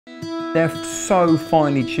They're so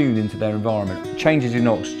finely tuned into their environment. Changes in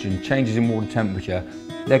oxygen, changes in water temperature,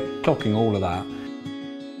 they're clocking all of that.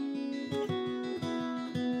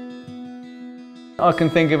 I can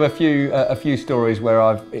think of a few stories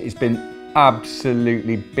where it's been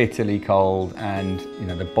absolutely bitterly cold, and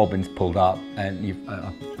the bobbin's pulled up, and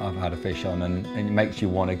I've had a fish on, and it makes you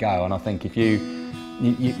want to go. And I think if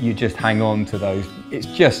you just hang on to those, it's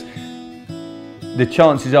just, the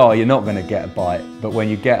chances are you're not going to get a bite, but when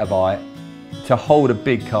you get a bite, to hold a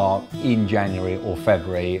big carp in January or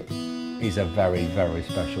February is a very, very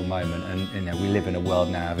special moment. And we live in a world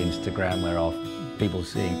now of Instagram where people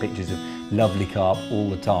seeing pictures of lovely carp all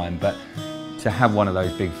the time, but to have one of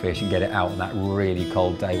those big fish and get it out on that really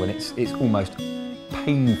cold day when it's almost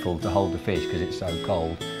painful to hold the fish because it's so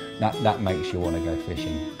cold, that makes you want to go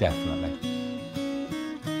fishing, definitely.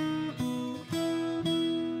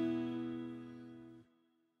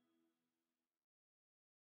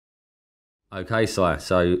 Okay, Si,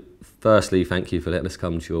 so firstly, thank you for letting us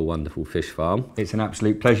come to your wonderful fish farm. It's an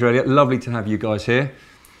absolute pleasure, Elliot. Lovely to have you guys here.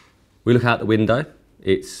 We look out the window,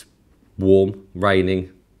 it's warm,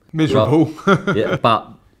 raining. Miserable. Yeah,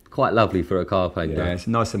 but quite lovely for a carping day. Yeah, it's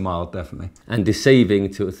nice and mild, definitely. And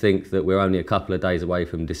deceiving to think that we're only a couple of days away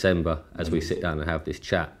from December as we sit down and have this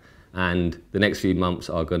chat. And the next few months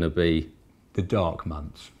are going to be... the dark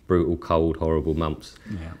months. Brutal, cold, horrible months.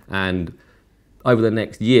 Yeah. And over the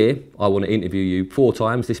next year, I want to interview you 4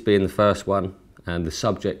 times, this being the first one. And the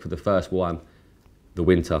subject for the first one, the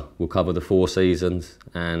winter. We'll cover the 4 seasons,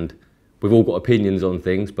 and we've all got opinions on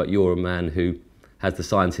things, but you're a man who has the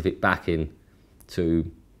scientific backing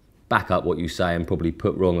to back up what you say and probably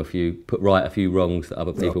put right a few wrongs that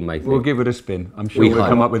other people may think. We'll give it a spin. I'm sure we'll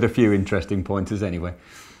come up with a few interesting pointers anyway.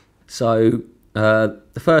 So,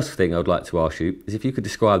 the first thing I'd like to ask you is if you could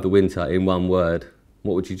describe the winter in one word,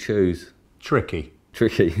 what would you choose? Tricky.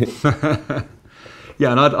 Tricky.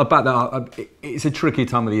 Yeah, and I'd back that up. It's a tricky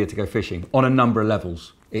time of the year to go fishing on a number of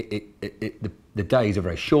levels. The days are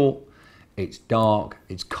very short, it's dark,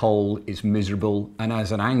 it's cold, it's miserable, and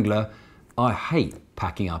as an angler, I hate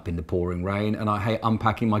packing up in the pouring rain, and I hate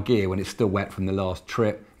unpacking my gear when it's still wet from the last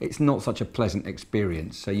trip. It's not such a pleasant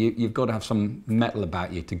experience, so you've got to have some mettle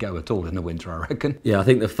about you to go at all in the winter, I reckon. Yeah, I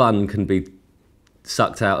think the fun can be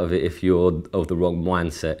sucked out of it if you're of the wrong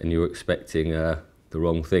mindset and you're expecting the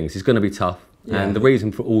wrong things. It's going to be tough. Yeah. And the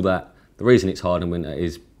reason for all that, the reason it's hard in winter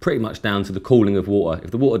is pretty much down to the cooling of water.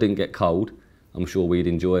 If the water didn't get cold, I'm sure we'd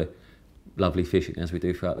enjoy lovely fishing as we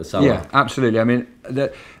do throughout the summer. Yeah, absolutely. I mean,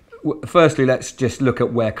 firstly, let's just look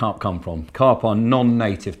at where carp come from. Carp are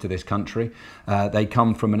non-native to this country. They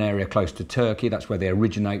come from an area close to Turkey. That's where they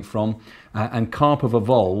originate from. And carp have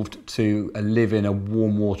evolved to live in a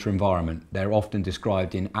warm water environment. They're often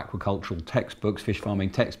described in aquacultural textbooks, fish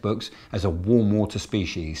farming textbooks, as a warm water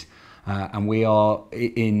species. And we are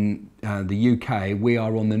in the UK, we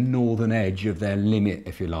are on the northern edge of their limit,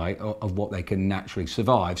 if you like, of what they can naturally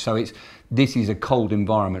survive. So this is a cold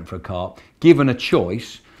environment for a carp. Given a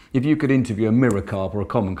choice, if you could interview a mirror carp or a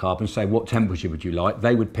common carp and say, what temperature would you like?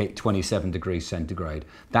 They would pick 27 degrees centigrade.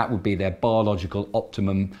 That would be their biological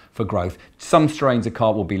optimum for growth. Some strains of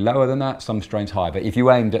carp will be lower than that, some strains higher. But if you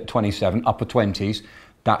aimed at 27, upper 20s,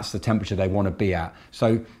 that's the temperature they want to be at.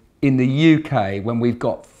 So in the UK, when we've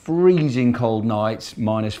got freezing cold nights,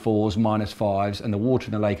 -4s, -5s, and the water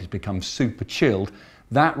in the lake has become super chilled,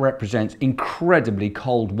 that represents incredibly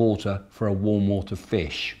cold water for a warm water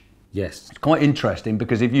fish. Yes. It's quite interesting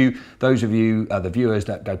because those of you, the viewers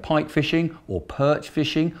that go pike fishing or perch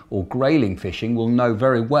fishing or grayling fishing will know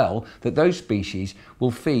very well that those species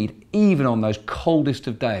will feed even on those coldest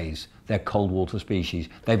of days. They're cold water species.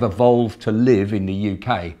 They've evolved to live in the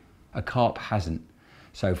UK. A carp hasn't.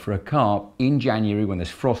 So for a carp in January when there's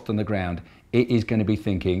frost on the ground, it is going to be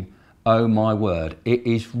thinking, oh my word, it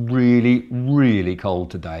is really, really cold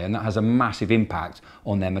today, and that has a massive impact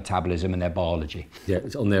on their metabolism and their biology. Yeah,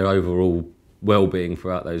 it's on their overall well-being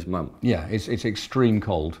throughout those months. Yeah, it's extreme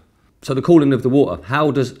cold. So the cooling of the water, how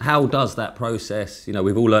does that process,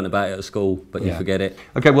 we've all learned about it at school, but you forget it.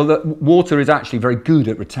 Okay, well, the water is actually very good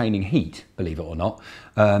at retaining heat, believe it or not.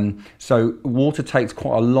 So water takes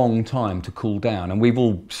quite a long time to cool down, and we've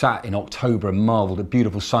all sat in October and marvelled at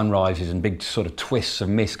beautiful sunrises and big sort of twists of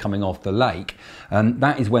mist coming off the lake.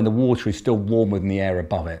 That is when the water is still warmer than the air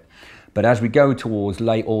above it. But as we go towards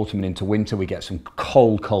late autumn and into winter, we get some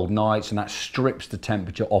cold nights, and that strips the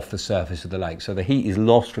temperature off the surface of the lake. So the heat is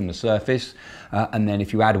lost from the surface, and then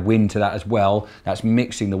if you add wind to that as well, that's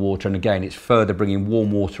mixing the water, and again, it's further bringing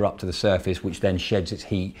warm water up to the surface, which then sheds its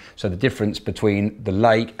heat. So the difference between the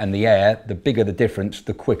lake and the air, the bigger the difference,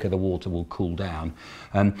 the quicker the water will cool down.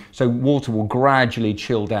 So water will gradually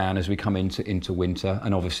chill down as we come into winter,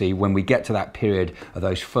 and obviously when we get to that period of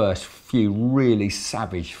those first few really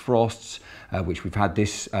savage frosts, which we've had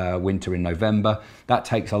this winter in November, that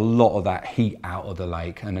takes a lot of that heat out of the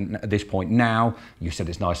lake. And at this point now, you said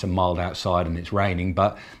it's nice and mild outside and it's raining,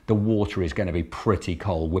 but the water is going to be pretty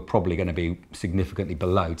cold. We're probably going to be significantly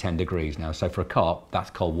below 10 degrees now. So for a carp, that's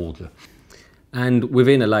cold water. And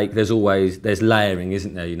within a lake, there's layering,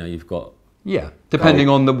 isn't there? You know, you've got... Yeah, depending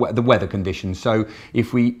on the weather conditions. So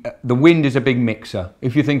if the wind is a big mixer.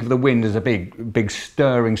 If you think of the wind as a big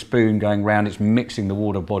stirring spoon going round, it's mixing the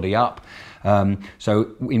water body up.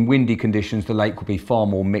 So in windy conditions, the lake will be far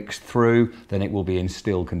more mixed through than it will be in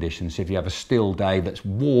still conditions. So if you have a still day that's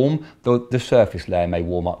warm, the surface layer may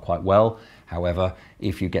warm up quite well. However,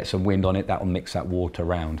 if you get some wind on it, that will mix that water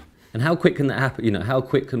around. And how quick can that happen? You know, how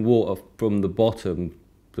quick can water from the bottom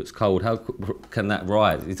that's cold, how can that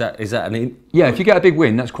rise? Is that Yeah, if you get a big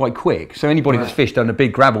wind, that's quite quick. So anybody that's fished on a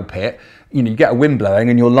big gravel pit, you know, you get a wind blowing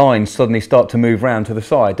and your lines suddenly start to move round to the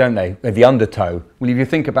side, don't they? At the undertow. Well, if you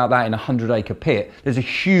think about that in a 100-acre pit, there's a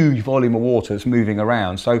huge volume of water that's moving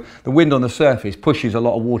around. So the wind on the surface pushes a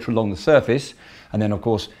lot of water along the surface, and then of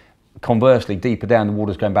course, conversely, deeper down, the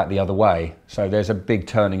water's going back the other way. So there's a big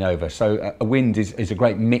turning over. So a wind is a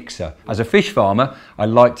great mixer. As a fish farmer, I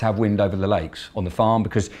like to have wind over the lakes on the farm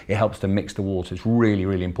because it helps to mix the water. It's really,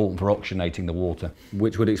 really important for oxygenating the water.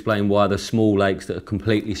 Which would explain why the small lakes that are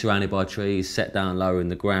completely surrounded by trees, set down lower in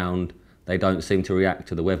the ground, they don't seem to react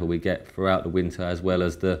to the weather we get throughout the winter as well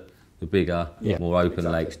as the bigger, more open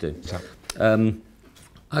lakes do. Exactly.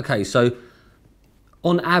 Okay, so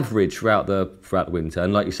on average throughout the winter,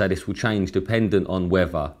 and like you say, this will change dependent on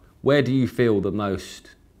weather, where do you feel the most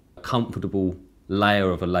comfortable layer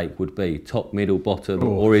of a lake would be? Top, middle, bottom,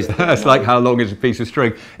 or is that's like how long is a piece of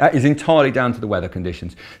string? That is entirely down to the weather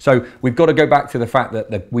conditions. So we've got to go back to the fact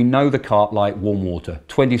that we know the carp like warm water,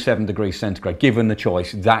 27 degrees centigrade. Given the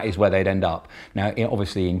choice, that is where they'd end up. Now,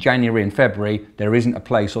 obviously in January and February, there isn't a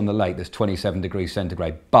place on the lake that's 27 degrees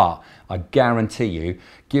centigrade, but I guarantee you,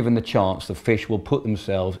 given the chance, the fish will put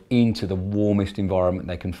themselves into the warmest environment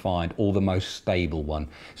they can find, or the most stable one.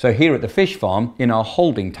 So here at the fish farm, in our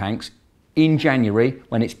holding tanks, in January,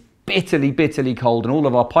 when it's bitterly cold and all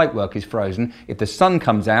of our pipework is frozen, if the sun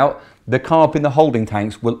comes out, the carp in the holding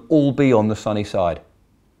tanks will all be on the sunny side.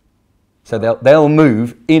 So they'll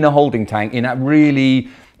move in a holding tank in that really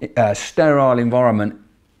sterile environment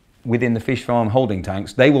within the fish farm holding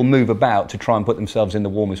tanks. They will move about to try and put themselves in the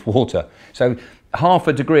warmest water. So half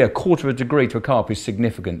a degree, a quarter of a degree to a carp is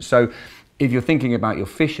significant. So if you're thinking about your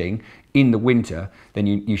fishing in the winter, then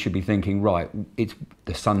you should be thinking, right, it's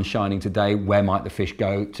the sun shining today, where might the fish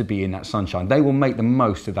go to be in that sunshine? They will make the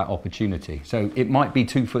most of that opportunity. So it might be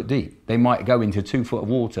 2 foot deep. They might go into 2 foot of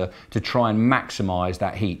water to try and maximise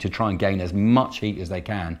that heat, to try and gain as much heat as they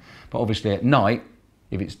can. But obviously at night,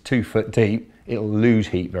 if it's 2 foot deep, it'll lose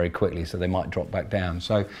heat very quickly, so they might drop back down.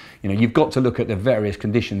 So, you know, you've got to look at the various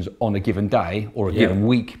conditions on a given day or a given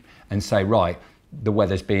week and say, right, the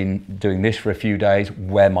weather's been doing this for a few days,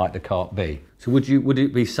 where might the carp be? So would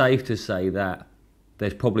it be safe to say that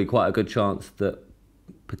there's probably quite a good chance that,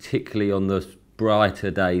 particularly on the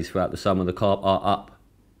brighter days throughout the summer, the carp are up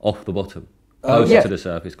off the bottom, closer to the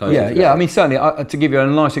surface? I mean, certainly, to give you a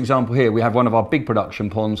nice example here, we have one of our big production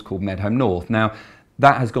ponds called Medhome North. Now,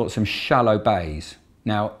 that has got some shallow bays.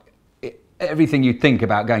 Now, everything you'd think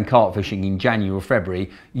about going carp fishing in January or February,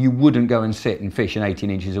 you wouldn't go and sit and fish in 18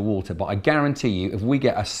 inches of water. But I guarantee you, if we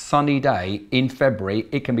get a sunny day in February,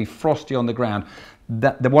 it can be frosty on the ground.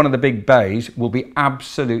 One of the big bays will be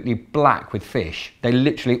absolutely black with fish. They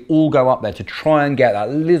literally all go up there to try and get that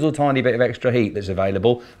little tiny bit of extra heat that's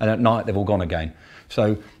available, and at night they've all gone again.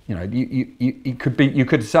 So, you know, you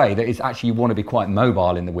could say that it's actually, you want to be quite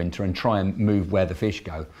mobile in the winter and try and move where the fish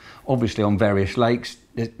go. Obviously on various lakes,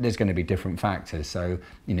 there's going to be different factors. So,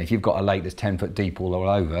 you know, if you've got a lake that's 10 foot deep all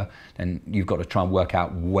over, then you've got to try and work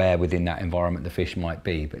out where within that environment the fish might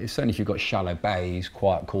be. But it's certainly if you've got shallow bays,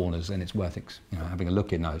 quiet corners, then it's worth having a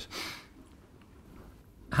look in those.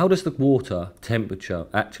 How does the water temperature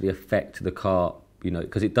actually affect the carp? You know,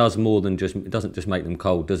 because it does more than just, it doesn't just make them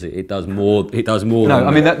cold, does it? It does more. It does more. No,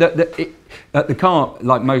 I mean the carp,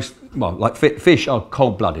 like most, well, like fish, are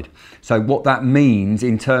cold-blooded. So what that means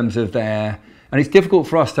in terms of their And it's difficult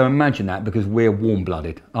for us to imagine that because we're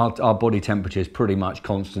warm-blooded. Our body temperature is pretty much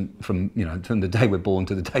constant from the day we're born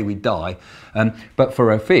to the day we die. But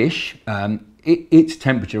for a fish, its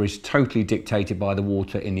temperature is totally dictated by the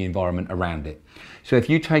water in the environment around it. So if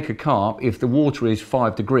you take a carp, if the water is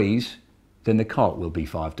 5 degrees, then the carp will be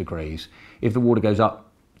 5 degrees. If the water goes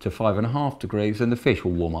up to 5.5 degrees, then the fish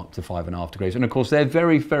will warm up to 5.5 degrees. And of course, they're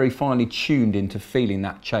very, very finely tuned into feeling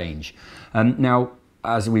that change. Now,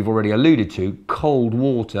 as we've already alluded to, cold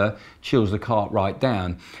water chills the carp right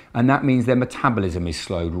down. And that means their metabolism is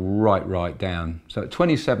slowed right down. So at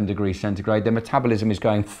 27 degrees centigrade, their metabolism is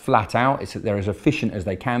going flat out. They're as efficient as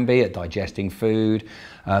they can be at digesting food.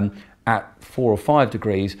 At 4 or 5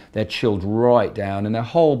 degrees, they're chilled right down and their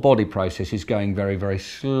whole body process is going very, very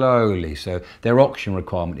slowly. So their oxygen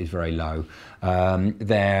requirement is very low.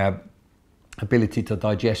 Their ability to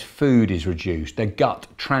digest food is reduced. Their gut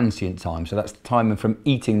transient time, so that's the time from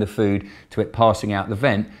eating the food to it passing out the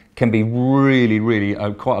vent, can be really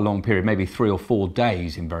quite a long period, maybe 3 or 4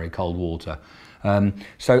 days in very cold water.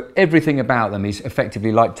 So everything about them is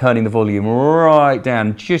effectively like turning the volume right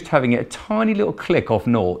down, just having it a tiny little click off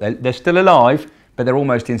naught. They're still alive, but they're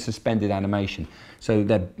almost in suspended animation. So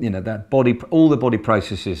that body, all the body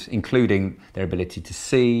processes, including their ability to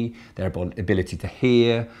see, their ability to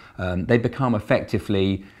hear, they become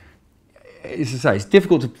effectively, as I say, it's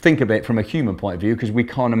difficult to think of it from a human point of view because we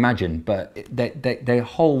can't imagine, but their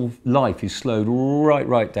whole life is slowed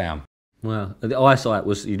right down. Wow. The eyesight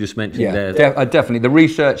was, you just mentioned there. Definitely. The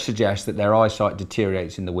research suggests that their eyesight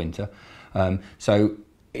deteriorates in the winter. So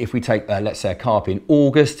if we take, let's say, a carp in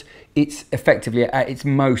August, it's effectively at its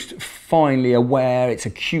most finely aware, it's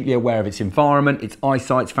acutely aware of its environment, its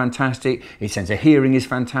eyesight's fantastic, its sense of hearing is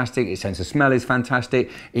fantastic, its sense of smell is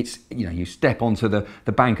fantastic. It's, you step onto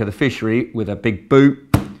the bank of the fishery with a big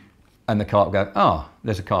boot and the carp go,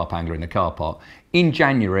 there's a carp angler in the car park. In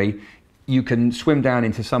January, you can swim down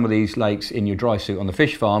into some of these lakes in your dry suit on the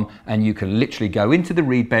fish farm and you can literally go into the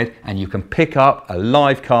reed bed and you can pick up a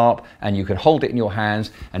live carp and you can hold it in your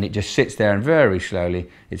hands and it just sits there and very slowly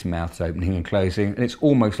its mouth's opening and closing and it's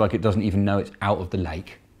almost like it doesn't even know it's out of the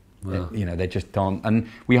lake. Wow. They just aren't. And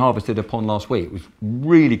we harvested a pond last week. It was a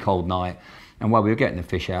really cold night and while we were getting the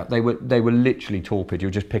fish out, they were literally torpid. You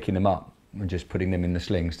were just picking them up and just putting them in the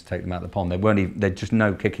slings to take them out of the pond. There's just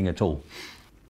no kicking at all.